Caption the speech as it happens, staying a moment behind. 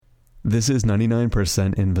This is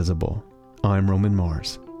 99% Invisible. I'm Roman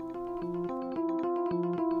Mars.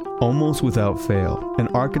 Almost without fail, an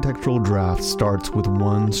architectural draft starts with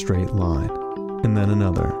one straight line, and then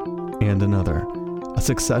another, and another, a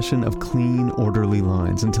succession of clean, orderly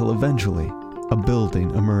lines until eventually a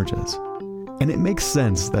building emerges. And it makes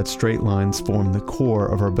sense that straight lines form the core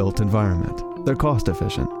of our built environment. They're cost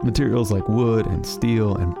efficient. Materials like wood and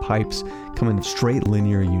steel and pipes come in straight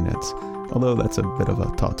linear units, although that's a bit of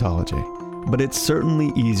a tautology. But it's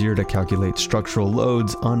certainly easier to calculate structural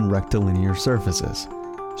loads on rectilinear surfaces.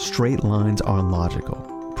 Straight lines are logical,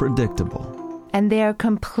 predictable. And they are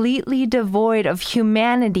completely devoid of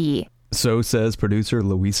humanity. So says producer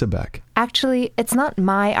Louisa Beck. Actually, it's not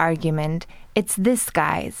my argument. It's this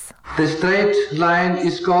guy's. The straight line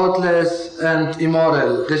is godless and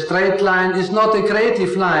immoral. The straight line is not a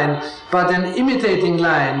creative line, but an imitating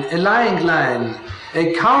line, a lying line,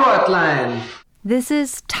 a coward line. This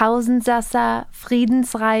is Tausendsassa,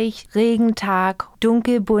 Friedensreich, Regentag,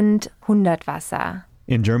 Dunkelbunt, Hundertwasser.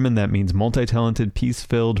 In German, that means multi-talented,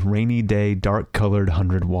 peace-filled, rainy day, dark-colored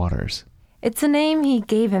hundred waters. It's a name he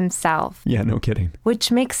gave himself. Yeah, no kidding. Which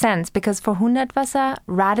makes sense because for Hundertwasser,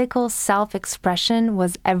 radical self-expression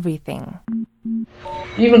was everything.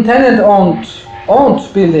 Even tenant-owned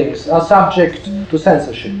buildings are subject to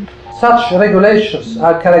censorship. Such regulations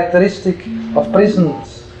are characteristic of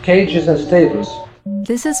prisons, cages and stables.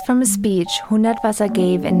 This is from a speech Hundertwasser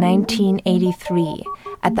gave in 1983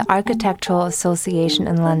 at the Architectural Association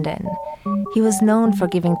in London. He was known for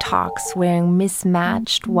giving talks wearing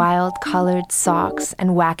mismatched, wild-colored socks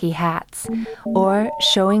and wacky hats, or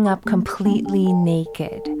showing up completely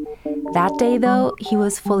naked. That day, though, he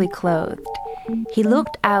was fully clothed. He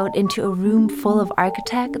looked out into a room full of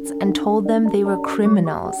architects and told them they were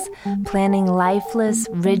criminals, planning lifeless,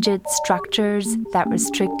 rigid structures that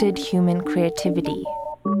restricted human creativity.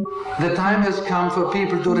 The time has come for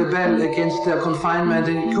people to rebel against their confinement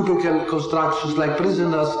in cubicle constructions like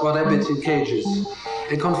prisoners or rabbits in cages.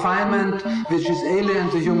 A confinement which is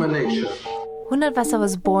alien to human nature. Hundertwasser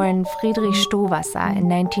was born Friedrich Stowasser in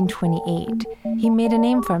 1928. He made a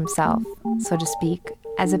name for himself, so to speak,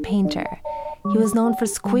 as a painter. He was known for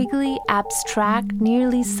squiggly, abstract,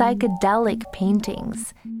 nearly psychedelic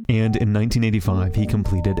paintings. And in 1985, he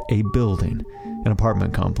completed a building, an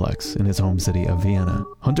apartment complex in his home city of Vienna.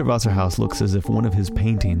 Hundertwasser House looks as if one of his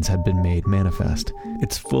paintings had been made manifest.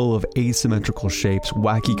 It's full of asymmetrical shapes,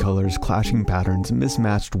 wacky colors, clashing patterns,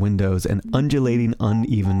 mismatched windows, and undulating,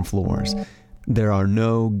 uneven floors. There are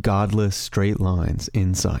no godless straight lines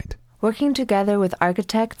in sight. Working together with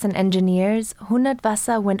architects and engineers,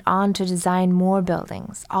 Hundertwasser went on to design more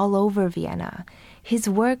buildings all over Vienna. His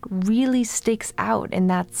work really sticks out in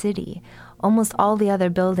that city. Almost all the other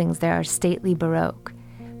buildings there are stately Baroque.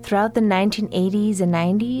 Throughout the 1980s and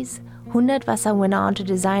 90s, Hundertwasser went on to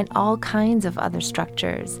design all kinds of other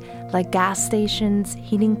structures, like gas stations,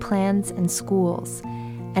 heating plants, and schools.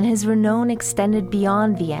 And his renown extended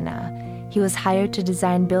beyond Vienna. He was hired to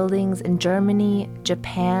design buildings in Germany,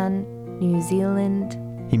 Japan, New Zealand.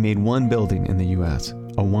 He made one building in the U.S.,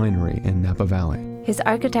 a winery in Napa Valley. His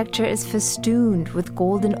architecture is festooned with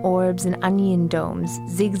golden orbs and onion domes,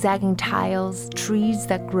 zigzagging tiles, trees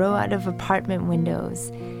that grow out of apartment windows.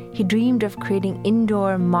 He dreamed of creating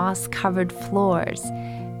indoor moss-covered floors,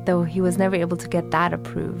 though he was never able to get that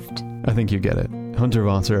approved. I think you get it.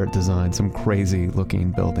 Hundertwasser designed some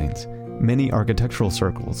crazy-looking buildings. Many architectural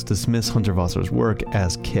circles dismiss Hundertwasser's work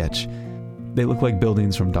as kitsch. They look like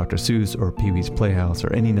buildings from Dr. Seuss or Pee-wee's Playhouse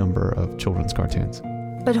or any number of children's cartoons.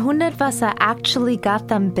 But Hundertwasser actually got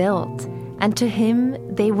them built, and to him,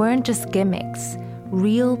 they weren't just gimmicks.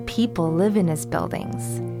 Real people live in his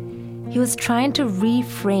buildings. He was trying to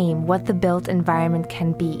reframe what the built environment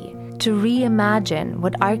can be, to reimagine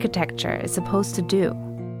what architecture is supposed to do.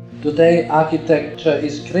 Today, architecture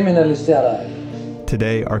is criminally sterile.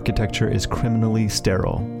 Today, architecture is criminally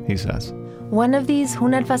sterile, he says. One of these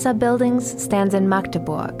Hundertwasser buildings stands in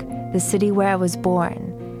Magdeburg, the city where I was born.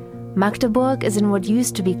 Magdeburg is in what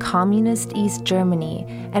used to be communist East Germany,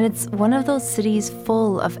 and it's one of those cities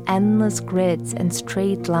full of endless grids and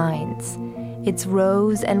straight lines. It's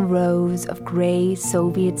rows and rows of gray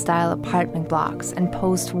Soviet-style apartment blocks and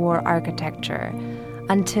post-war architecture,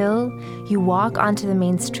 until you walk onto the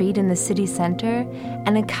main street in the city center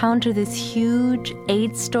and encounter this huge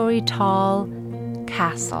 8-story tall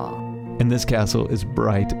castle. And this castle is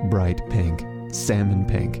bright, bright pink, salmon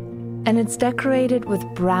pink. And it's decorated with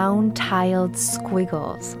brown tiled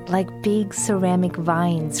squiggles, like big ceramic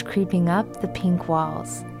vines creeping up the pink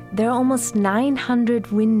walls. There are almost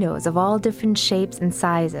 900 windows of all different shapes and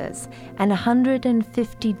sizes, and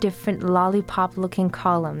 150 different lollipop-looking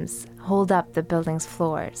columns hold up the building's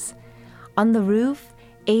floors. On the roof,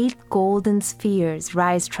 8 golden spheres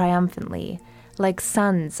rise triumphantly, like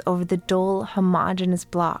suns over the dull, homogeneous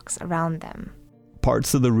blocks around them.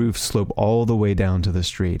 Parts of the roof slope all the way down to the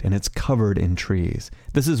street, and it's covered in trees.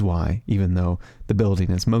 This is why, even though the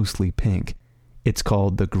building is mostly pink, it's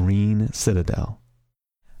called the Green Citadel.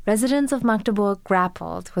 Residents of Magdeburg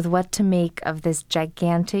grappled with what to make of this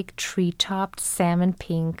gigantic, tree-topped,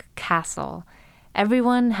 salmon-pink castle.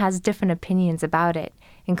 Everyone has different opinions about it,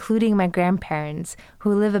 including my grandparents,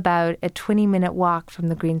 who live about a 20-minute walk from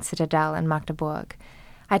the Green Citadel in Magdeburg.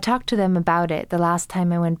 I talked to them about it the last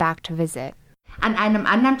time I went back to visit. An einem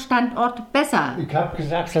anderen Standort besser. Ich habe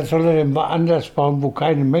gesagt, das soll er denn woanders bauen, wo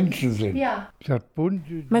keine Menschen sind. Ja.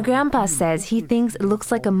 My grandpa says he thinks it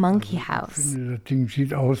looks like a monkey house. Das Ding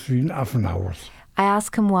sieht aus wie ein Affenhaus. I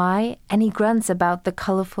ask him why, and he grunts about the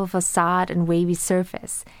colorful facade and wavy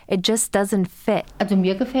surface. It just doesn't fit. Also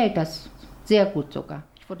mir gefällt das sehr gut sogar.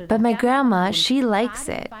 But my grandma, she likes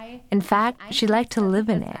it. In fact, she'd like to live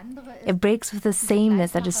in it. It breaks with the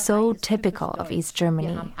sameness that is so typical of East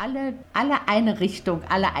Germany.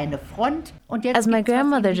 As my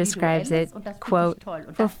grandmother describes it, quote,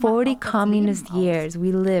 "For 40 communist years,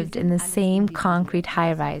 we lived in the same concrete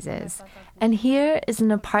high-rises. And here is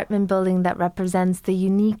an apartment building that represents the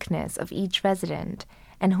uniqueness of each resident.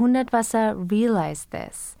 And Hundertwasser realized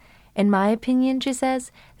this. In my opinion," she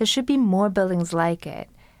says, "there should be more buildings like it.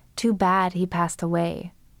 Too bad he passed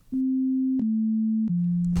away."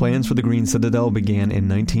 Plans for the Green Citadel began in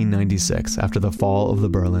 1996 after the fall of the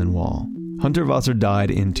Berlin Wall. Hundertwasser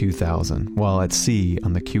died in 2000 while at sea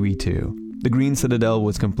on the QE2. The Green Citadel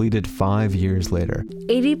was completed 5 years later.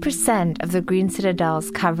 80% of the Green Citadel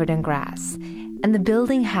is covered in grass, and the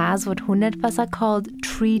building has what Hundertwasser called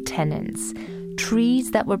tree tenants,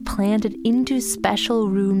 trees that were planted into special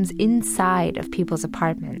rooms inside of people's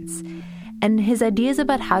apartments. And his ideas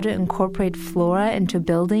about how to incorporate flora into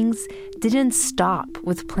buildings didn't stop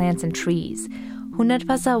with plants and trees.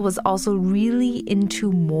 Hundertwasser was also really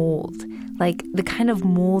into mold, like the kind of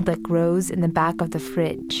mold that grows in the back of the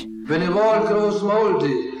fridge. When a wall grows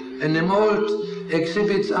moldy and the mold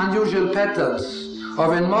exhibits unusual patterns, or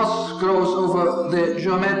when moss grows over the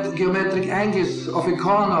geometric angles of a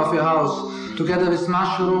corner of a house, together with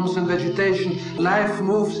mushrooms and vegetation, life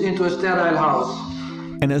moves into a sterile house.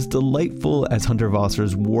 And as delightful as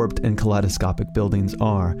Hundertwasser's warped and kaleidoscopic buildings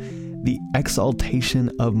are, the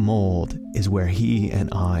exaltation of mold is where he and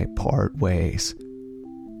I part ways.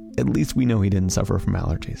 At least we know he didn't suffer from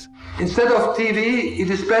allergies. Instead of TV,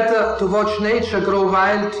 it is better to watch nature grow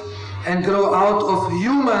wild and grow out of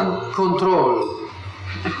human control.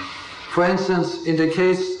 For instance, in the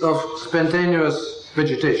case of spontaneous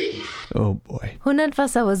vegetation. Oh boy.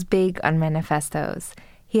 Hundertwasser was big on manifestos.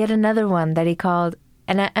 He had another one that he called,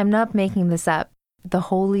 and I'm not making this up, the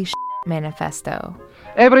Holy Manifesto.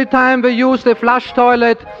 Every time we use the flush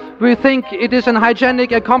toilet, we think it is an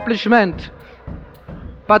hygienic accomplishment.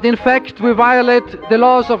 But in fact, we violate the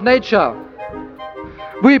laws of nature.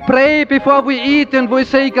 We pray before we eat and we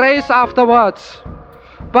say grace afterwards.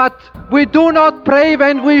 But we do not pray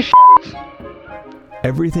when we shit.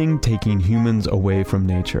 Everything taking humans away from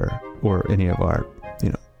nature, or any of our,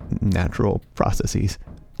 natural processes,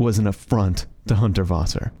 was an affront to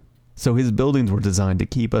Hundertwasser. So his buildings were designed to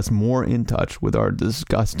keep us more in touch with our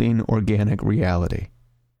disgusting organic reality.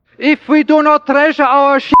 If we do not treasure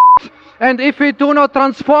our shit, and if we do not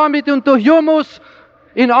transform it into humus,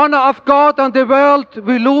 in honor of God and the world,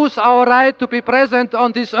 we lose our right to be present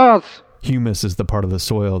on this earth. Humus is the part of the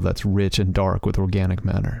soil that's rich and dark with organic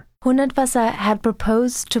matter. Hundertwasser had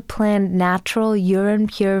proposed to plant natural urine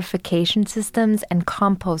purification systems and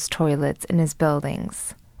compost toilets in his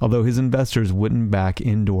buildings. Although his investors wouldn't back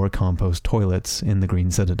indoor compost toilets in the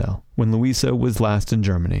Green Citadel. When Luisa was last in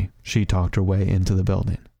Germany, she talked her way into the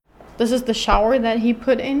building. This is the shower that he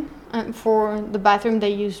put in. And for the bathroom, they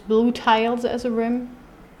used blue tiles as a rim.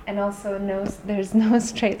 And also there's no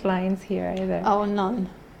straight lines here either. Oh,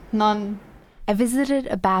 none. I visited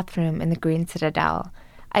a bathroom in the Green Citadel.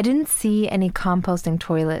 I didn't see any composting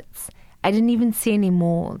toilets. I didn't even see any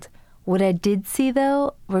mold. What I did see,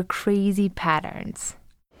 though, were crazy patterns.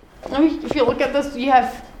 If you look at this, you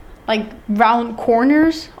have round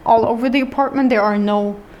corners all over the apartment. There are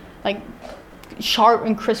no sharp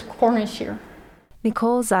and crisp corners here.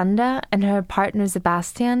 Nicole Zander and her partner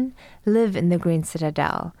Sebastian live in the Green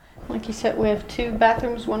Citadel. Like you said, we have 2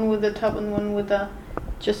 bathrooms, one with a tub and one with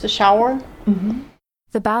just a shower. Mm-hmm.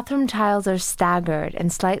 The bathroom tiles are staggered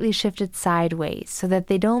and slightly shifted sideways so that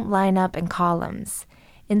they don't line up in columns.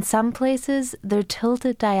 In some places, they're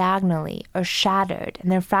tilted diagonally or shattered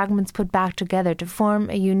and their fragments put back together to form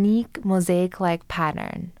a unique mosaic-like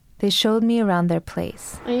pattern. They showed me around their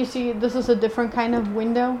place. And you see, this is a different kind of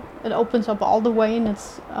window. It opens up all the way and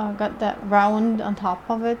it's got that round on top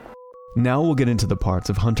of it. Now we'll get into the parts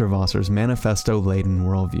of Hundertwasser's manifesto-laden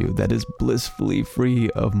worldview that is blissfully free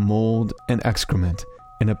of mold and excrement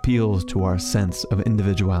and appeals to our sense of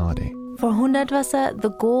individuality. For Hundertwasser,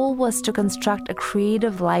 the goal was to construct a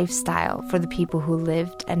creative lifestyle for the people who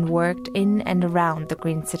lived and worked in and around the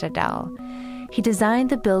Green Citadel. He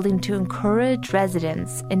designed the building to encourage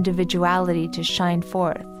residents' individuality to shine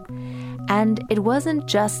forth. And it wasn't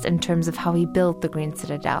just in terms of how he built the Green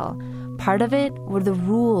Citadel. Part of it were the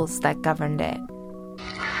rules that governed it.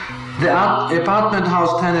 The apartment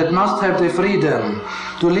house tenant must have the freedom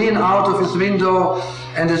to lean out of his window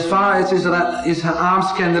and as far as his arms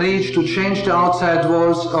can reach to change the outside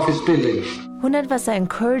walls of his building. Hundertwasser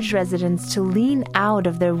encouraged residents to lean out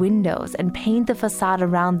of their windows and paint the facade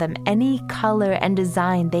around them any color and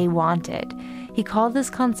design they wanted. He called this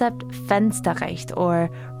concept Fensterrecht, or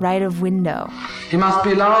right of window. He must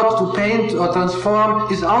be allowed to paint or transform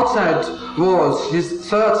his outside walls, his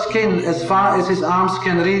third skin, as far as his arms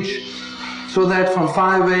can reach, so that from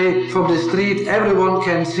far away from the street everyone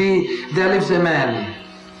can see there lives a man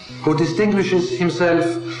who distinguishes himself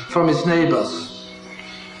from his neighbors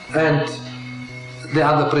and the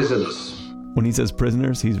other prisoners. When he says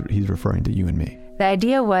prisoners, he's referring to you and me. The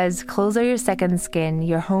idea was, clothes are your second skin,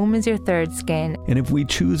 your home is your third skin. And if we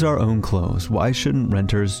choose our own clothes, why shouldn't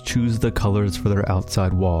renters choose the colors for their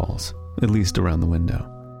outside walls, at least around the window?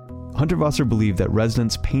 Hundertwasser believed that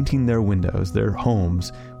residents painting their windows, their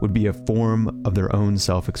homes, would be a form of their own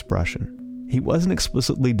self-expression. He wasn't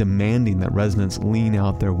explicitly demanding that residents lean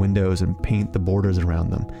out their windows and paint the borders around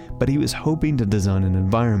them, but he was hoping to design an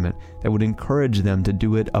environment that would encourage them to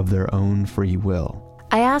do it of their own free will.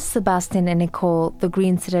 I asked Sebastian and Nicole, the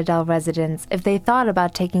Green Citadel residents, if they thought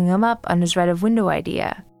about taking him up on his right of window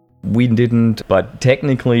idea. We didn't, but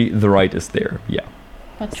technically the right is there, yeah.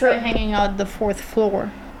 But try hanging out the fourth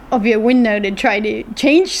floor of your window to try to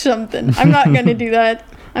change something. I'm not going to do that.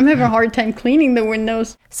 I'm having a hard time cleaning the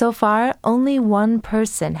windows. So far, only one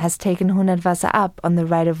person has taken Hundertwasser up on the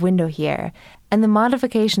right of window here, and the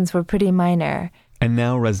modifications were pretty minor. And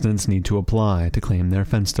now residents need to apply to claim their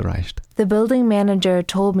Fensterrecht. The building manager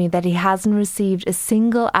told me that he hasn't received a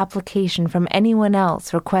single application from anyone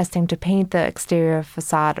else requesting to paint the exterior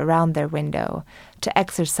facade around their window, to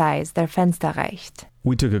exercise their Fensterrecht.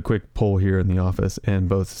 We took a quick poll here in the office, and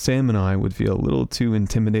both Sam and I would feel a little too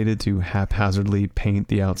intimidated to haphazardly paint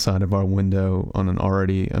the outside of our window on an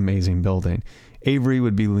already amazing building. Avery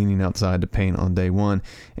would be leaning outside to paint on day one,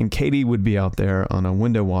 and Katie would be out there on a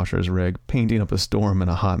window washer's rig painting up a storm in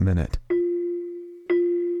a hot minute.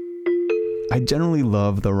 I generally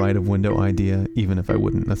love the right of window idea, even if I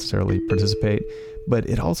wouldn't necessarily participate, but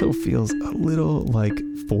it also feels a little like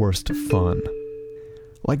forced fun.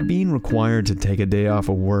 Like being required to take a day off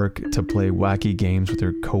of work to play wacky games with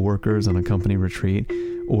your coworkers on a company retreat,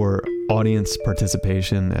 or audience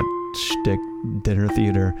participation at shtick dinner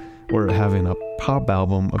theater, or having a pop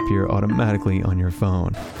album appear automatically on your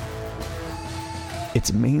phone.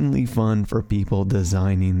 It's mainly fun for people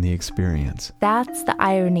designing the experience. That's the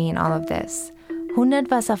irony in all of this.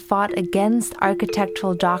 Hundertwasser fought against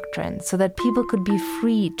architectural doctrine so that people could be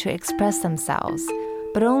free to express themselves,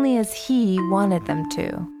 but only as he wanted them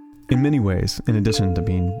to. In many ways, in addition to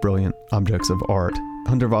being brilliant objects of art,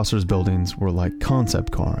 Hundertwasser's buildings were like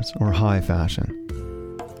concept cars or high fashion.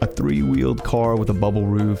 A 3-wheeled car with a bubble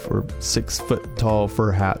roof or 6-foot-tall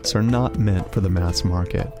fur hats are not meant for the mass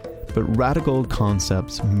market, but radical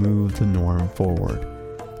concepts move the norm forward.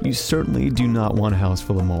 You certainly do not want a house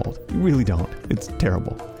full of mold. You really don't. It's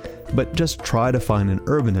terrible. But just try to find an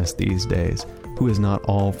urbanist these days who is not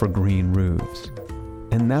all for green roofs.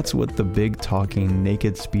 And that's what the big talking,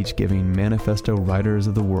 naked speech-giving manifesto writers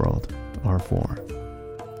of the world are for.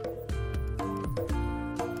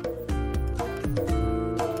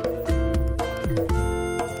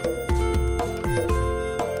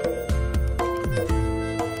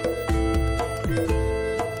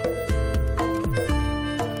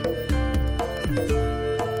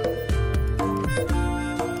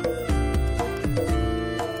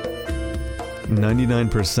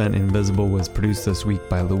 "99% Invisible" was produced this week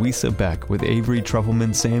by Louisa Beck with Avery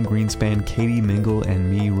Trufelman, Sam Greenspan, Katie Mingle, and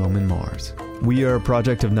me, Roman Mars. We are a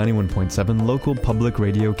project of 91.7 local public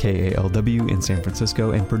radio KALW in San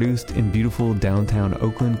Francisco and produced in beautiful downtown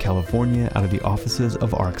Oakland, California out of the offices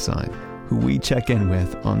of ArcSign. who we check in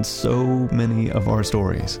with on so many of our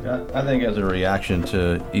stories. I think as a reaction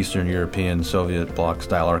to Eastern European Soviet bloc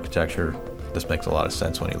style architecture, this makes a lot of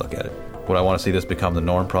sense when you look at it. Would I want to see this become the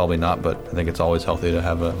norm? Probably not, but I think it's always healthy to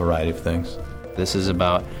have a variety of things. This is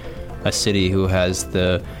about a city who has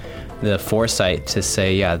the foresight to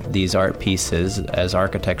say, yeah, these art pieces as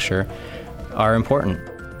architecture are important.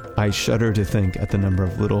 I shudder to think at the number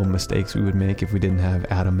of little mistakes we would make if we didn't have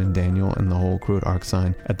Adam and Daniel and the whole crew at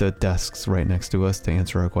ArcSign at the desks right next to us to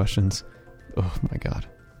answer our questions. Oh my God.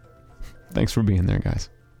 Thanks for being there, guys.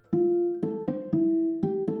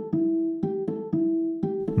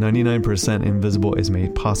 99% Invisible is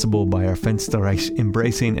made possible by our Fensterreich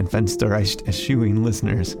embracing and Fensterreich eschewing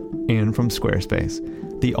listeners, and from Squarespace,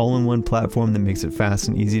 the all-in-one platform that makes it fast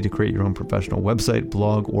and easy to create your own professional website,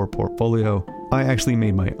 blog, or portfolio. I actually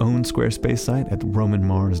made my own Squarespace site at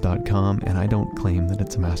romanmars.com, and I don't claim that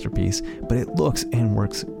it's a masterpiece, but it looks and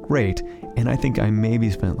works great, and I think I maybe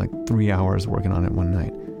spent like 3 hours working on it one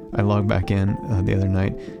night. I logged back in the other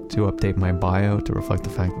night to update my bio to reflect the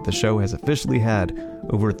fact that the show has officially had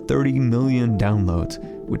over 30 million downloads,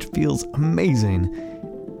 which feels amazing.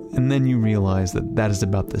 And then you realize that that is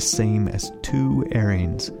about the same as 2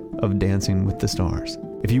 airings of Dancing with the Stars.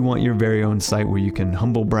 If you want your very own site where you can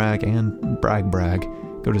humble brag and brag,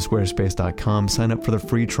 go to squarespace.com, sign up for the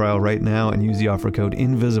free trial right now, and use the offer code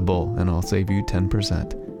INVISIBLE, and I'll save you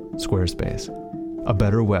 10%. Squarespace. A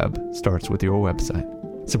better web starts with your website.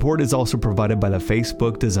 Support is also provided by the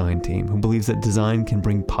Facebook design team, who believes that design can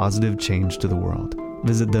bring positive change to the world.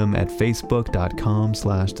 Visit them at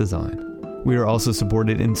facebook.com/design. We are also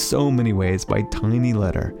supported in so many ways by Tiny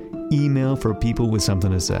Letter, email for people with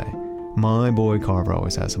something to say. My boy Carver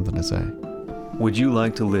always has something to say. Would you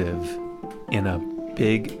like to live in a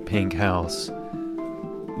big pink house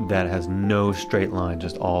that has no straight line,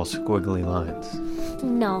 just all squiggly lines?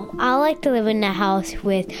 No, I like to live in a house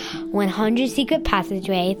with 100 secret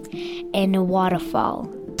passageways and a waterfall.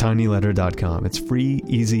 tinyletter.com. It's free,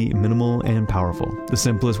 easy, minimal, and powerful. The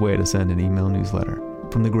simplest way to send an email newsletter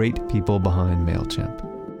from the great people behind MailChimp.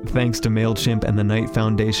 Thanks to MailChimp and the Knight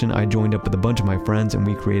Foundation, I joined up with a bunch of my friends and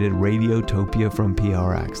we created Radiotopia from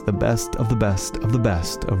PRX, the best of the best of the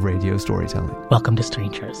best of radio storytelling. Welcome to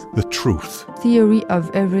Strangers. The Truth. Theory of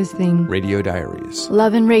Everything. Radio Diaries.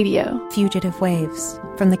 Love and Radio. Fugitive Waves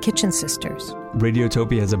from the Kitchen Sisters.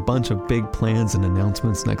 Radiotopia has a bunch of big plans and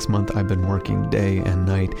announcements next month. I've been working day and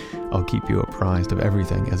night. I'll keep you apprised of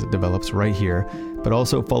everything as it develops right here. But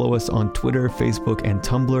also follow us on Twitter, Facebook, and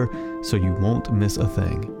Tumblr so you won't miss a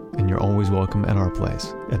thing. And you're always welcome at our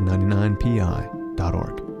place at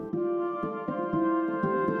 99pi.org.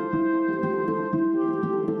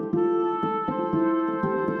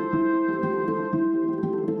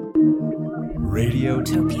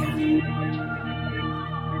 Radiotopia.